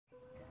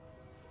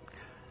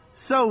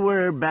So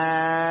we're back.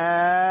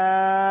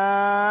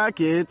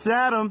 It's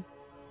Adam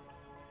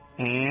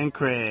and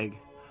Craig.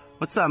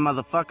 What's up,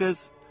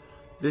 motherfuckers?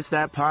 This,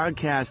 that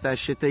podcast, that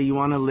shit that you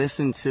want to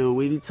listen to.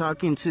 We be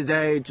talking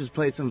today, just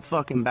played some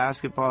fucking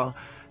basketball.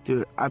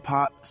 Dude, I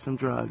popped some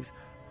drugs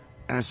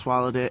and I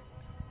swallowed it.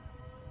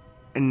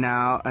 And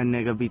now a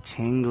nigga be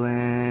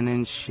tingling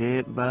and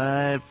shit,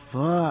 but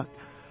fuck.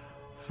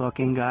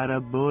 Fucking got a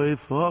boy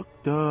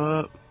fucked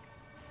up.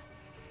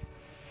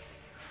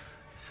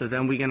 So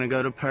then we're gonna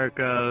go to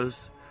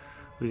Perco's.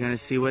 We're gonna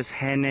see what's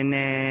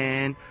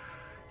happening.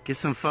 Get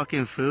some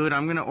fucking food.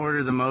 I'm gonna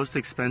order the most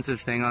expensive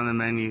thing on the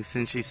menu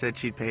since she said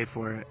she'd pay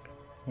for it.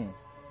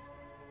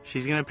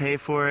 She's gonna pay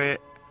for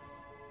it,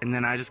 and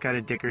then I just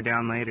gotta dick her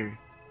down later.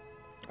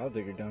 I'll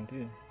dick her down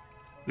too.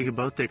 We could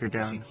both dick her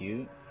down. Is she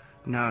cute?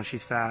 No,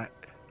 she's fat.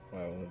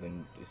 Well,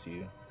 then it's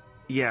you.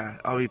 Yeah,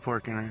 I'll be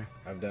porking her.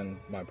 I've done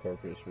my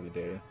porkers for the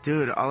day.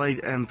 Dude, all I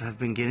have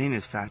been getting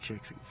is fat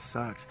chicks. It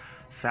sucks.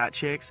 Fat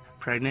chicks,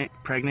 pregnant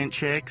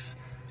chicks.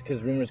 It's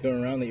because rumors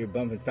going around that you're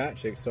bumping fat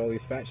chicks, so all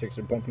these fat chicks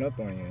are bumping up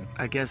on you.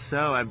 I guess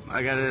so. I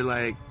gotta,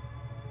 like,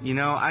 you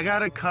know, I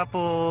got a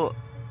couple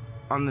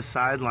on the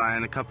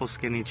sideline, a couple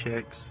skinny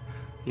chicks,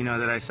 you know,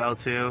 that I sell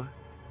to.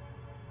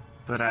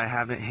 But I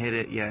haven't hit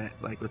it yet,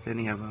 like, with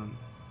any of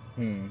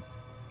them.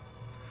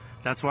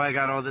 That's why I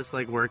got all this,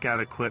 like,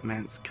 workout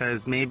equipment,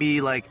 because maybe,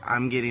 like,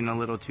 I'm getting a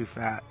little too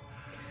fat.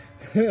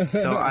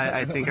 So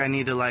I think I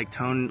need to, like,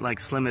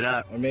 slim it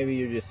up. Or maybe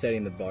you're just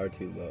setting the bar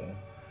too low.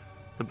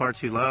 The bar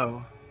too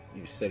low?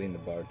 You're setting the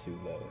bar too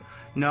low.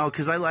 No,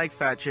 because I like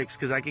fat chicks,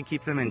 because I can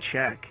keep them in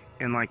check,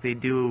 and, like, they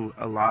do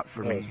a lot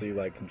for me. Oh, so you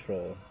like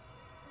control.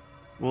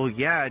 Well,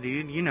 yeah,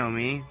 dude, you know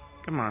me.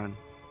 Come on.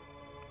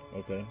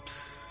 Okay.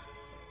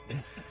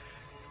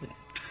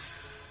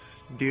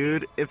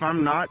 Dude, if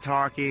I'm not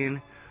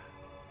talking,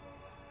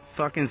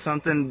 fucking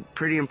something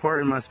pretty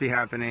important must be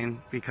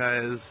happening,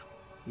 because,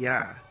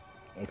 yeah.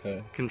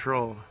 Okay.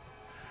 Control.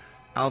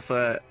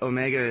 Alpha,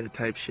 omega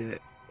type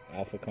shit.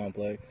 Alpha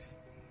complex?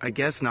 I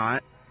guess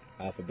not.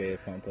 Alpha beta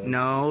complex?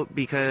 No,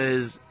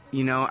 because,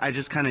 you know, I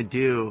just kind of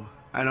do.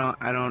 I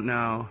don't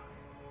know.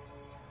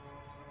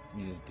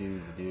 You just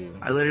do.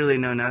 I literally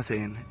know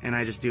nothing, and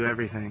I just do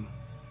everything.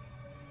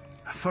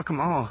 I fuck them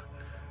all.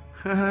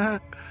 I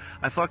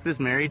fucked this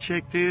married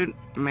chick, dude.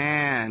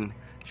 Man,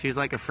 she's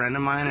like a friend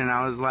of mine, and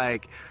I was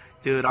like,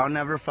 dude, I'll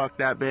never fuck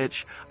that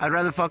bitch. I'd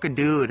rather fuck a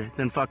dude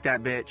than fuck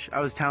that bitch. I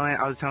was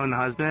telling the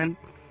husband.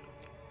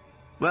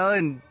 Well,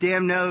 and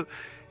damn no,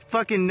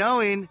 fucking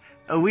knowing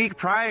a week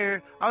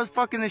prior, I was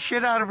fucking the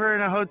shit out of her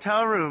in a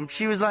hotel room.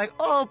 She was like,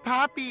 oh,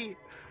 papi.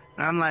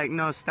 And I'm like,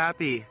 no,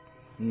 stoppy.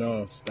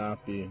 No,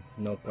 stoppy.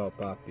 No call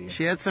papi.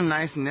 She had some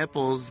nice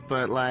nipples,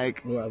 but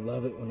like... Well, I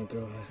love it when a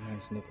girl has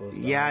nice nipples.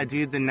 Yeah,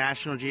 dude, the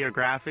National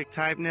Geographic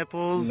type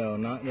nipples. No,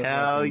 not the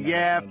hell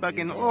yeah,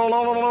 fucking... That's like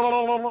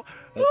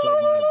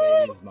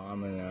my baby's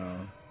mama now.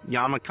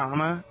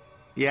 Yamakama?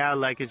 Yeah,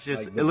 like it's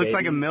just... Like it looks baby,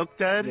 like a milk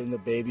dud. Then the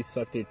baby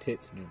sucked her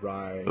tits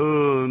dry.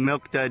 Ooh,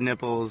 milk dud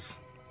nipples.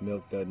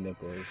 Milk dud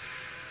nipples.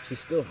 She's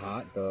still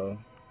hot, though.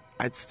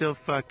 I'd still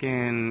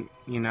fucking,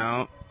 you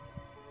know...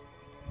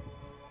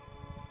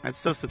 I'd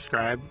still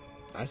subscribe.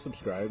 I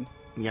subscribed.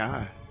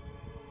 Yeah.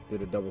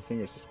 Did a double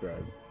finger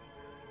subscribe.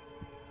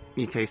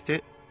 You taste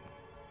it?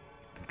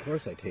 Of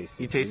course I taste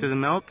it. You tasted the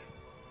milk?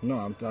 No,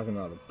 I'm talking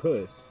about the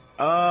puss.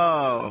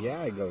 Oh.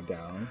 Yeah, I go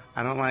down.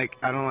 I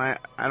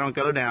don't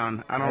go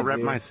down. I don't rep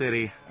my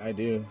city. I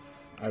do.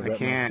 I rep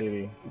my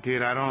city.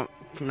 Dude, I don't.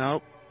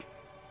 Nope.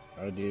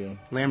 I do.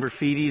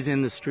 Lamborghini's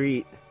in the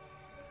street.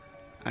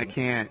 I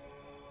can't.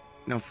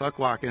 No, fuck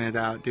walking it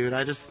out, dude.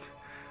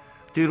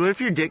 Dude, what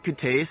if your dick could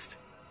taste?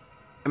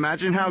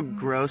 Imagine how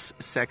gross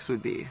sex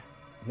would be.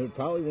 There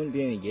probably wouldn't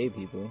be any gay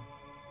people.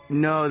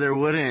 No, there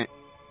wouldn't.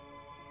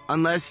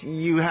 Unless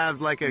you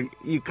have like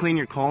you clean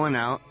your colon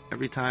out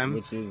every time.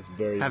 Which is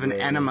very have an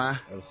enema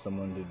of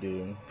someone to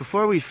do.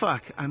 Before we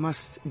fuck, I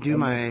must do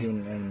my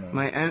anemone.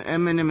 My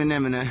anemone.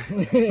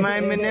 My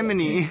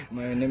anemone.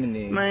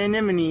 My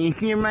anemone.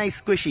 You're my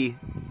squishy.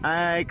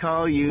 I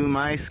call you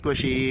my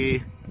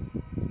squishy.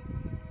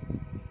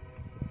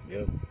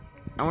 Yep.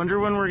 I wonder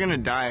when we're gonna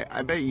die.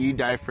 I bet you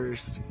die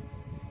first.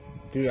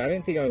 Dude, I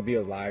didn't think I would be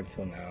alive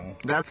till now.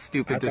 That's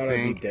stupid to think.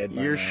 I'd be dead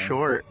by You're now.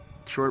 short.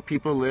 Short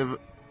people live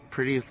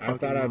pretty fucking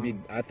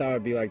long. I thought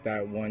I'd be like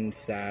that one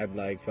sad,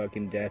 like,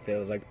 fucking death. It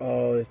was like,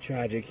 oh, it's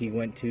tragic. He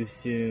went too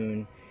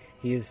soon.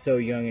 He was so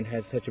young and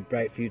had such a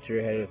bright future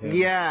ahead of him.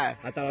 Yeah.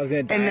 I thought I was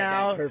gonna die at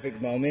that perfect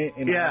moment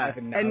in my life,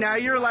 and now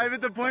you're alive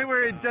at the point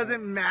where it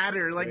doesn't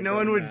matter. Like, no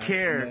one would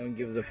care. No one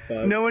gives a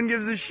fuck. No one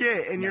gives a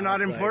shit, and you're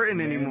not important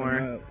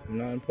anymore. I'm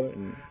not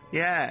important.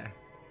 Yeah.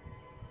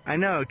 I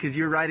know, because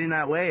you're riding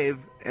that wave,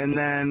 and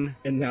then...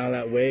 And now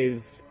that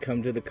wave's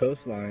come to the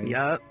coastline.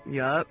 Yup.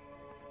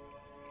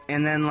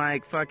 And then,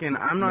 like, fucking,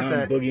 I'm not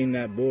now I'm boogieing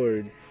that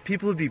board.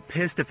 People would be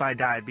pissed if I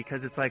died,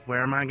 because it's like,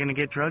 where am I going to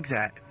get drugs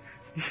at?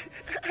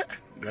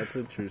 That's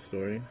a true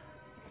story.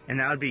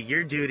 And that would be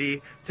your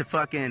duty to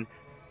fucking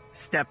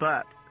step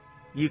up.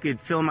 You could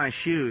fill my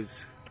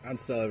shoes. I'd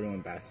sell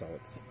everyone bath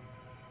salts.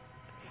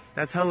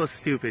 That's hella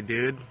stupid,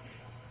 dude.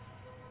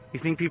 You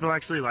think people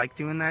actually like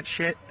doing that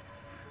shit?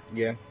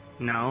 Yeah,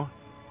 No.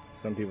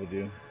 some people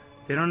do.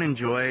 They don't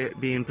enjoy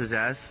being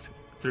possessed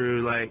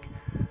through, like,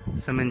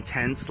 some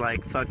intense,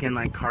 like, fucking,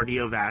 like,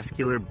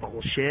 cardiovascular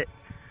bullshit.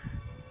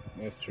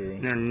 That's true.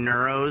 Their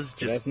neuros But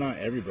that's just not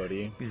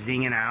everybody.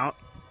 zinging out.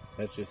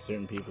 That's just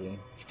certain people.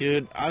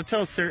 Dude, I'll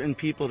tell certain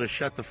people to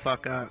shut the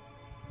fuck up.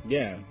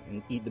 Yeah,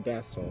 and eat the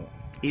bath salt.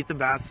 Eat the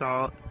bath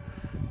salt.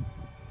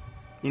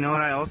 You know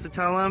what I also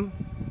tell them?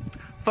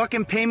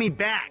 Fucking pay me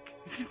back.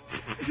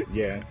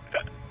 Yeah,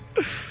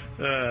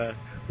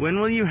 When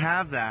will you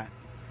have that?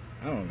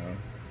 I don't know.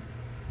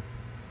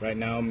 Right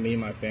now, me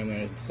and my family are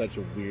in such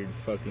a weird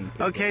fucking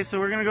pickle. Okay, so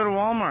we're gonna go to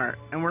Walmart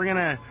and we're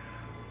gonna.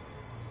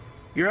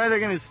 You're either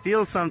gonna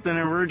steal something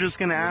or we're just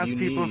gonna What do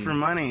ask you people need? for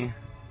money.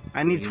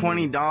 I need What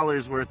do you need?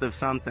 $20 worth of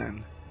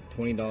something.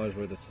 $20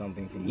 worth of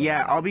something from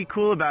Yeah, Walmart. I'll be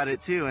cool about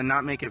it too and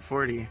not make it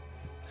 40,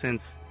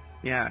 since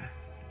yeah.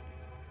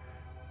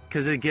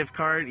 Cause a gift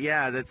card,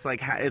 yeah, that's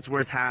like it's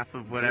worth half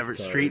of whatever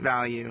Gift card. street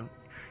value.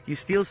 You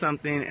steal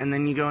something and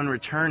then you go and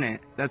return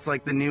it. That's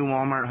like the new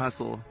Walmart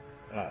hustle.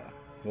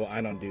 Well,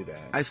 I don't do that.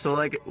 I still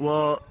like it.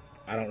 Well,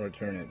 I don't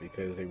return it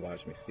because they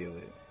watch me steal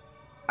it.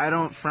 I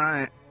don't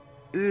front.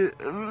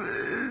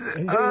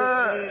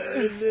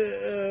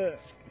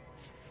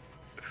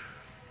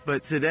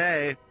 But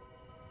today,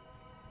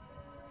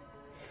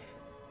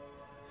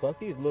 Fuck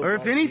these little. or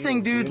if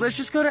anything, dude, let's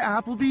just go to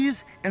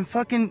Applebee's and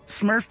fucking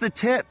smurf the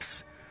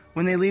tips.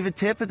 When they leave a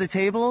tip at the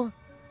table,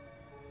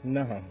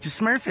 No, just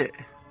smurf it.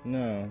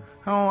 no,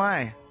 Oh,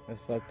 why?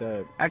 that's fucked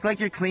up. Act like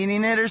you're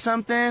cleaning it or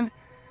something.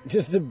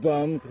 Just a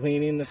bum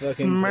cleaning the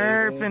fucking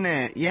Smurfing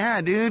table. it.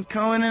 Yeah, dude,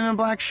 going in a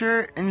black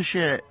shirt and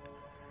shit.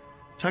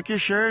 Tuck your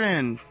shirt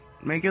in.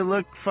 Make it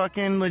look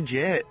fucking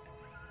legit.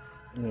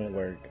 It won't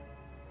work.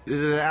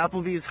 The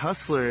Applebee's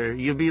hustler.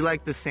 You'll be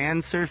like the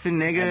sand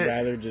surfing I'd nigga.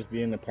 rather just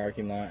be in the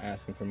parking lot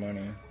asking for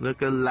money.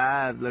 Look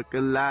alive, look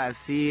alive.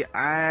 See,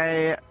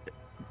 I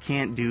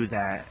can't do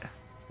that.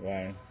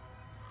 Why?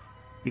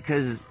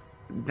 Because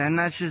then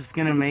that's just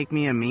gonna make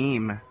me a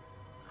meme.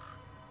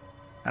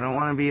 I don't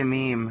want to be a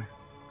meme.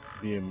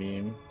 Be a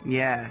meme?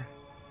 Yeah,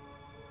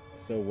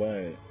 So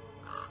what?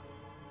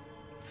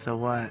 so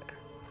what?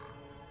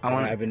 I I've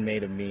want been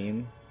made a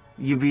meme.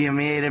 you be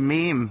made a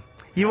meme.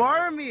 You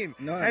are a meme.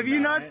 No, I'm Have you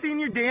not not. seen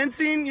your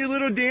dancing, your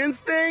little dance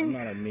I'm thing?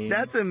 not a meme.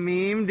 That's a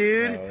meme,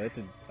 dude. Oh, that's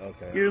a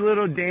okay. Your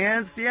little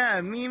dance, yeah.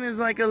 A meme is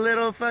like a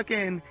little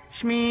fucking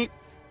schmeat.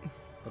 I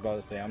was about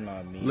to say I'm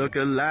not a meme. Look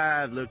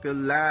alive, look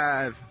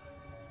alive.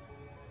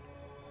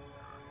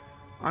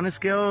 On a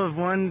scale of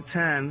 1 to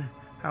 10,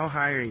 how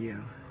high are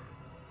you?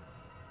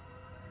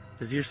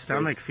 Does your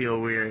stomach 6. feel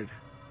weird?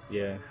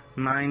 Yeah,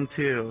 Mine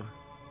too.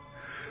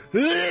 my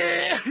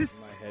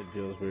head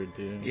feels weird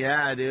too.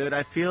 Yeah, dude.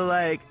 I feel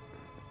like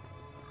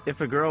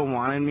if a girl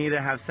wanted me to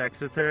have sex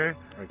with her,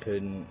 I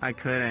couldn't. I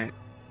couldn't.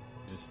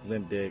 Just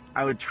limp dick.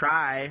 I would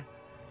try,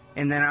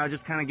 and then I would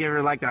just kind of give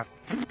her like a,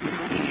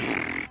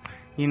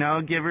 you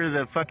know, give her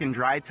the fucking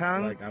dry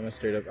tongue. Like I'm a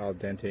straight up al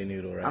dente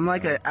noodle right I'm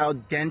like now. a al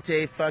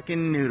dente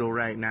fucking noodle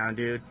right now,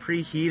 dude.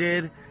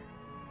 Preheated.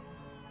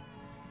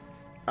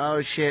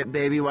 Oh shit,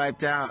 baby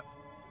wiped out.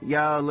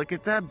 Yo, look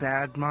at that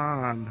bad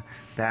mom.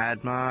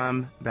 Bad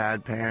mom,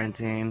 bad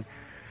parenting.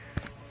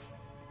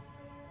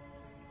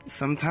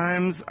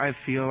 Sometimes I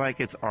feel like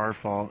it's our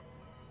fault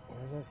Why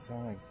does that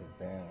sound like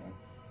Savannah?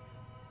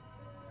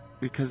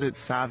 because it's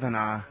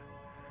Savannah.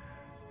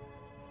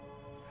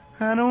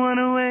 I don't want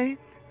to wait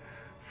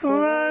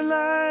for our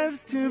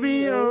lives to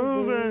be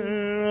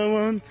over. I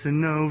want to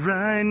know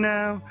right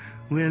now,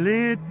 will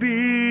it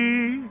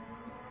be?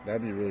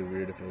 That'd be really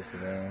weird if it was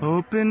Savannah.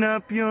 Open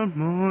up your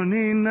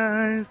morning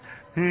eyes.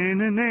 Na,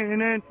 na, na,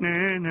 na,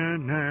 na, na,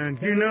 na.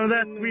 You know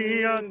that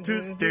we ought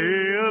to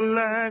stay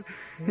alive.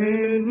 Na,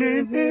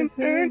 na, na,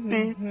 na,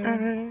 na,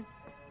 na.